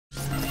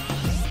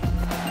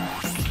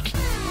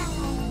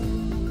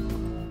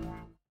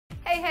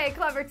Hey,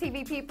 Clever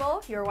TV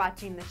people! You're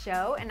watching the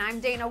show, and I'm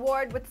Dana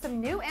Ward with some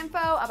new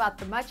info about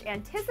the much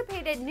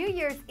anticipated New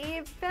Year's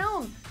Eve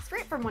film,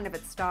 straight from one of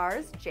its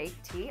stars, Jake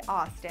T.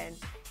 Austin.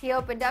 He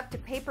opened up to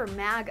Paper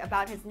Mag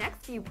about his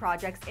next few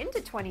projects into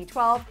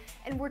 2012,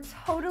 and we're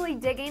totally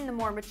digging the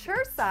more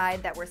mature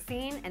side that we're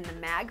seeing in the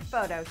Mag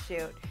photo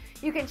shoot.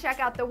 You can check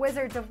out the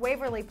Wizards of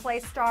Waverly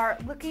Place star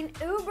looking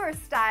uber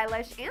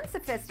stylish and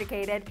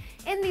sophisticated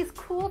in these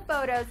cool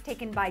photos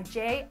taken by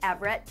J.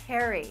 Everett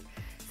Perry.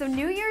 So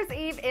New Year's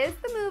Eve is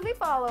the movie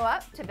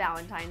follow-up to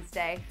Valentine's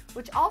Day,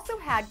 which also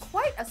had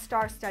quite a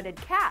star-studded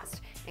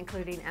cast,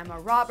 including Emma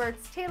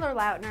Roberts, Taylor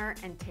Lautner,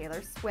 and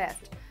Taylor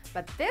Swift.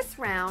 But this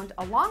round,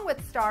 along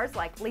with stars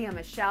like Lea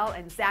Michele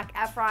and Zac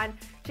Efron,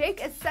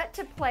 Jake is set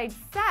to play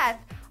Seth,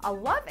 a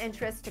love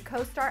interest to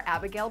co-star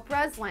Abigail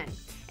Breslin.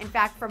 In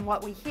fact, from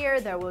what we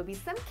hear, there will be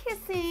some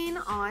kissing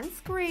on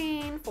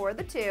screen for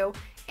the two,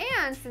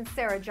 and since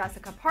Sarah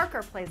Jessica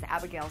Parker plays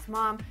Abigail's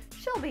mom,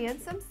 she'll be in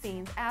some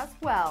scenes as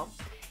well.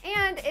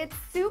 And it's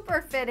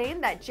super fitting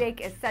that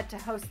Jake is set to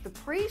host the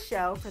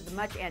pre-show for the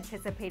much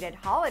anticipated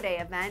holiday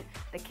event,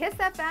 the Kiss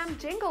FM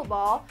Jingle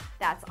Ball,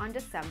 that's on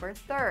December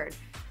 3rd.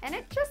 And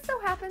it just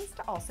so happens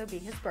to also be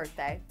his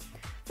birthday.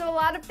 So a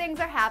lot of things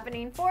are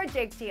happening for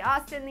Jake T.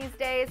 Austin these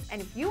days, and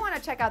if you want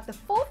to check out the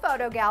full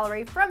photo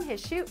gallery from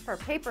his shoot for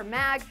Paper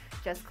Mag,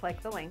 just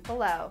click the link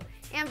below.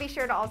 And be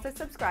sure to also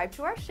subscribe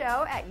to our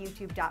show at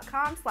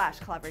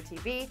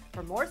youtube.com/clevertv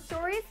for more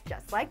stories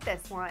just like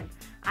this one.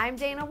 I'm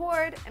Dana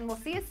Ward, and we'll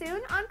see you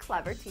soon on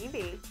Clever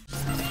TV.